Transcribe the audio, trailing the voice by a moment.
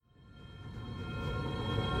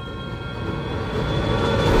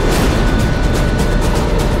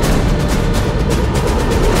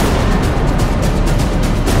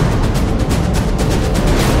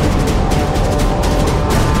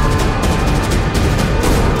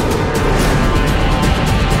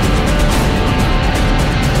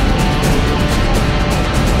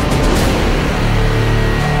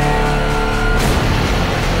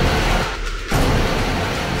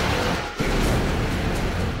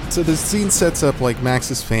So the scene sets up like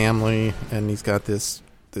Max's family, and he's got this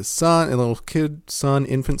son, a little kid son,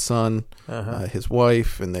 infant son, his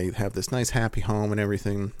wife, and they have this nice happy home and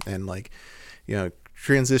everything. And like,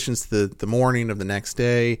 transitions to the morning of the next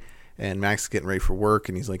day, and Max is getting ready for work,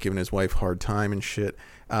 and he's like giving his wife a hard time and shit.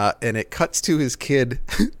 And it cuts to his kid.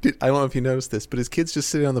 I don't know if you noticed this, but his kid's just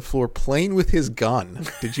sitting on the floor playing with his gun.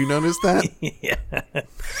 Did you notice that? Yeah.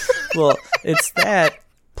 Well, it's that.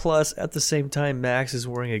 Plus, at the same time, Max is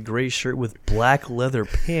wearing a gray shirt with black leather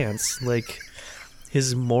pants, like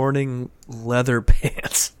his morning leather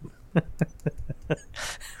pants.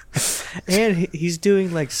 And he's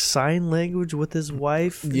doing like sign language with his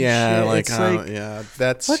wife. Yeah, shit.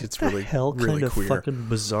 It's really hell really kind of queer. fucking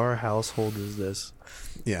bizarre household is this?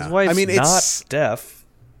 Yeah, His wife's it's not deaf.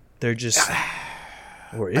 They're just.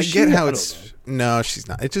 Or is I she? get how I it's don't know. no, she's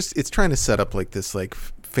not. It's trying to set up like this like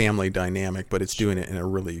family dynamic, but it's doing it in a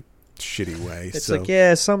really shitty way. It's so. like,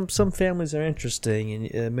 yeah, some families are interesting, and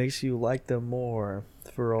it makes you like them more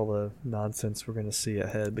for all the nonsense we're gonna see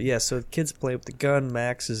ahead. But yeah, so the kids play with the gun.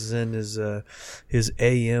 Max is in his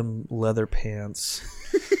AM leather pants.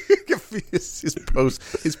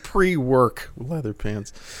 his pre-work leather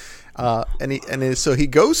pants, so he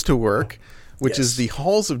goes to work, which is the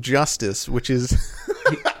Halls of Justice, which is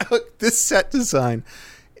this set design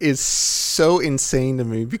is so insane to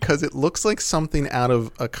me because it looks like something out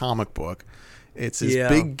of a comic book. It's this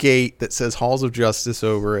big gate that says Halls of Justice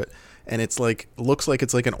over it, and it's like looks like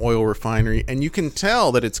it's like an oil refinery, and you can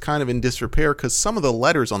tell that it's kind of in disrepair because some of the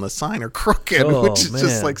letters on the sign are crooked, which is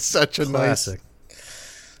just like such a classic.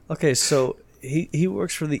 Nice. Okay, so he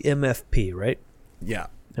works for the MFP, right? Yeah.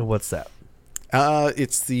 And what's that?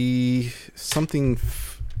 It's the something.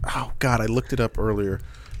 Oh God, I looked it up earlier.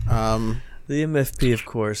 The MFP, of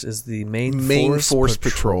course, is the Main Force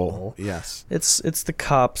Patrol. Yes, it's the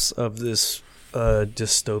cops of this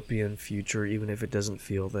dystopian future, even if it doesn't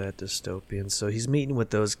feel that dystopian. So he's meeting with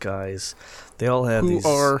those guys. They all have these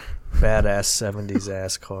badass 70s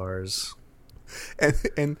ass cars,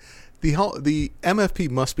 and the MFP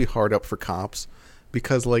must be hard up for cops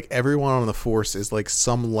because like everyone on the force is like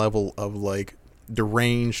some level of like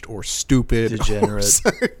deranged or stupid,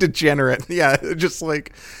 degenerate. Yeah, just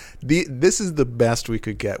like. This is the best we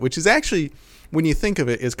could get, which is actually, when you think of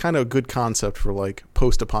it, is kind of a good concept for like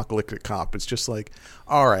post-apocalyptic cop. It's just like,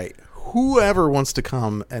 all right, whoever wants to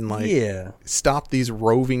come and like stop these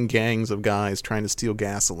roving gangs of guys trying to steal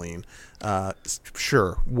gasoline,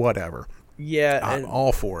 sure, whatever. Yeah, I'm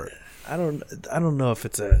all for it. I don't know if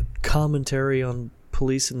it's a commentary on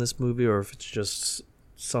police in this movie or if it's just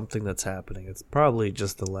something that's happening. It's probably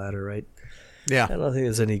just the latter, right? Yeah, I don't think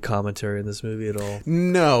there's any commentary in this movie at all.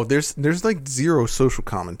 No, there's like zero social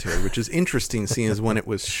commentary, which is interesting, seeing as when it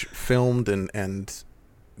was filmed and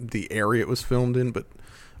the area it was filmed in. But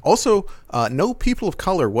also, no people of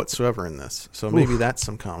color whatsoever in this, so maybe that's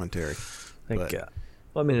some commentary. Thank God.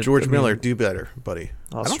 Well, I mean, George Miller, do better, buddy.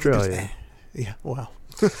 Australia. Yeah, wow.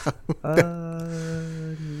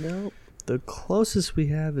 No. The closest we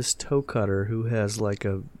have is Toe Cutter, who has like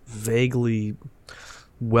a vaguely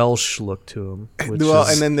Welsh look to him. And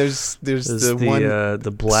then there's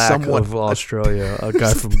the black of Australia, a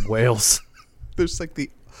guy from Wales. There's like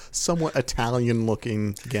the somewhat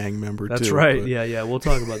Italian-looking gang member. That's too. Right. But. Yeah. We'll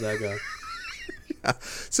talk about that guy. Yeah.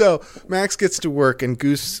 So Max gets to work, and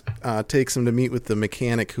Goose takes him to meet with the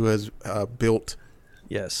mechanic who has built,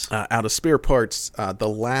 out of spare parts, the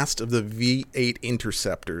last of the V8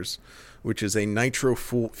 Interceptors, which is a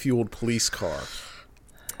nitro-fueled police car.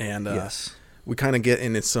 And we kind of get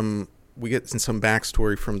into some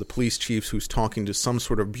backstory from the police chiefs, who's talking to some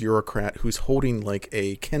sort of bureaucrat who's holding like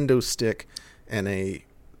a kendo stick and a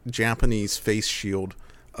Japanese face shield,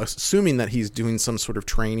 assuming that he's doing some sort of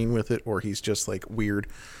training with it, or he's just like weird.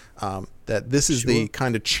 That this is the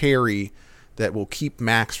kind of cherry that will keep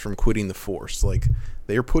Max from quitting the force. Like,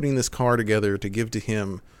 they're putting this car together to give to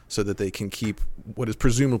him so that they can keep what is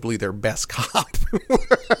presumably their best cop.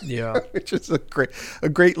 Yeah. Which is a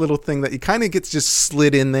great little thing that he kind of gets just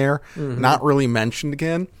slid in there, not really mentioned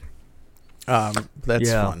again.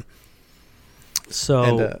 That's fun.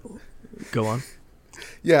 So, go on.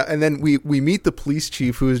 Yeah, and then we meet the police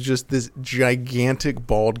chief, who is just this gigantic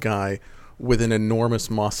bald guy with an enormous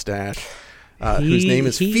mustache, whose name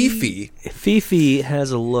is Fifi. Fifi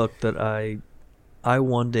has a look that I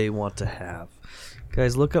one day want to have.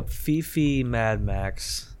 Guys, look up Fifi Mad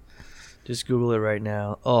Max. Just Google it right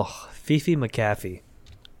now. Oh, Fifi McAfee.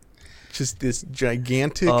 Just this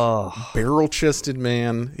gigantic, barrel-chested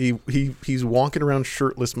man. He's walking around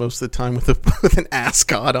shirtless most of the time with an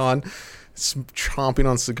ascot on. chomping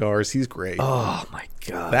on cigars. He's great. Oh my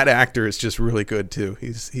god, that actor is just really good too.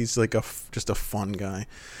 He's like just a fun guy.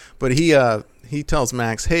 But he tells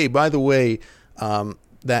Max, hey, by the way,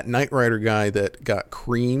 that Knight Rider guy that got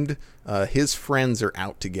creamed, his friends are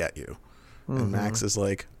out to get you. And Max is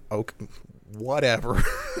like, okay, whatever.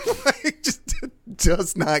 Like, just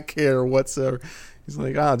does not care whatsoever. He's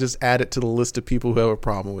like, I'll just add it to the list of people who have a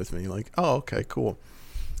problem with me. Like, oh, okay, cool.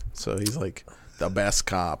 So he's like the best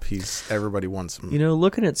cop. Everybody wants him. You know,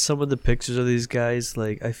 looking at some of the pictures of these guys,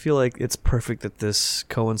 like, I feel like it's perfect that this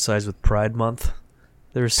coincides with Pride Month.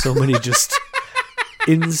 There's so many just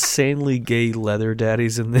insanely gay leather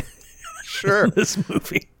daddies in this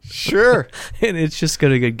movie. Sure. And it's just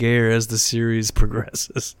going to get gayer as the series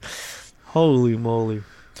progresses. Holy moly.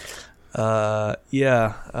 Man,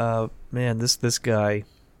 this guy,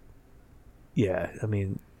 I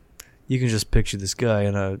mean, you can just picture this guy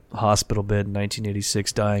in a hospital bed in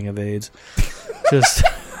 1986 dying of AIDS. Just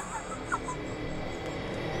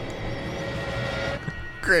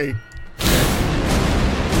great.